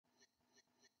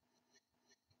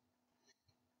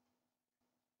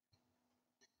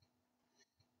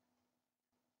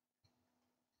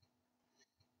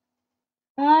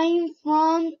I'm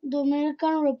from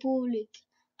Dominican Republic.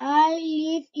 I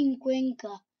live in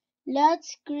Cuenca.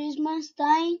 Last Christmas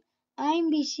time I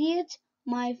visit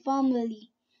my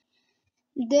family.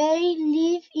 They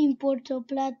live in Puerto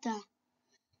Plata.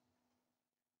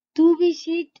 To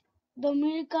visit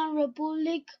Dominican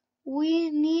Republic, we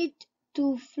need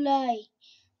to fly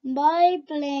by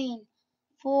plane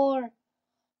for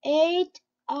 8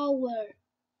 hours.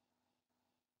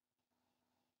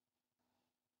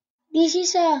 This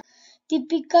is a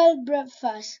typical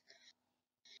breakfast.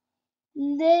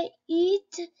 They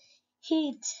eat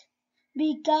it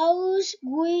because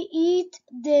we eat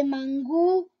the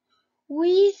mango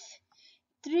with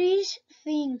three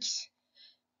things: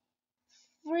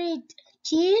 fried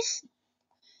cheese,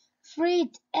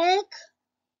 fried egg,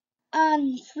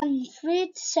 and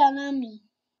fried salami.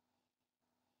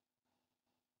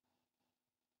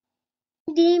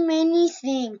 The many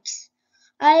things.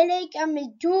 I like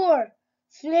amateur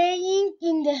flying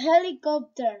in the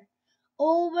helicopter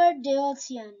over the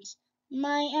oceans.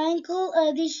 My uncle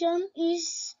Edison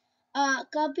is a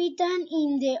captain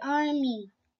in the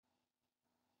army.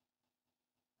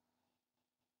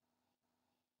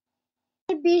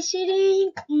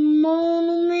 Visiting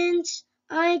monuments,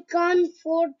 icon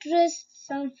Fortress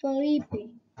San Felipe.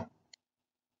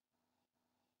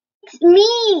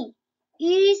 Me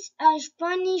is a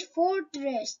Spanish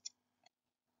fortress.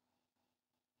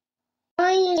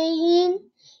 I'm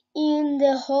staying in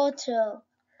the hotel.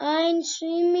 I'm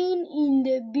swimming in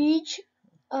the beach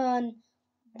and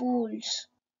pools.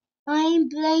 I'm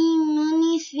playing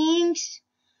many things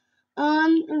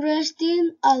and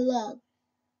resting a lot.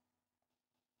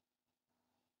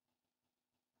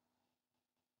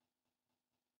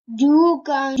 You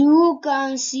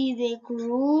can see the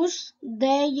cruise.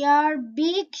 They are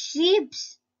big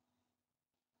ships.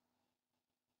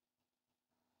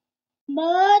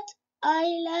 But I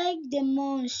like the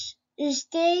most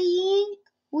staying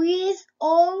with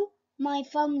all my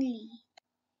family.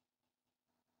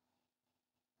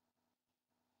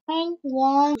 I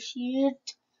want to share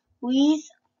with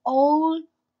all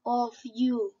of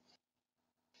you.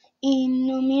 In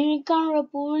Dominican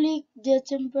Republic, the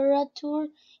temperature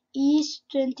is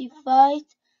 25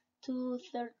 to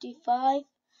 35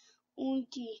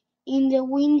 until in the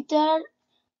winter.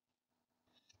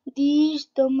 This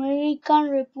Dominican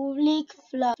Republic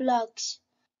flags.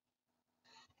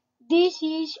 This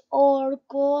is our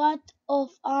coat of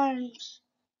arms.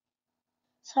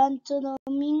 Santo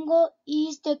Domingo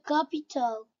is the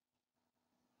capital.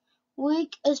 We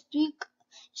speak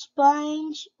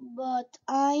Spanish, but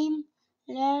I'm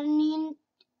learning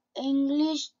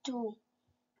English too.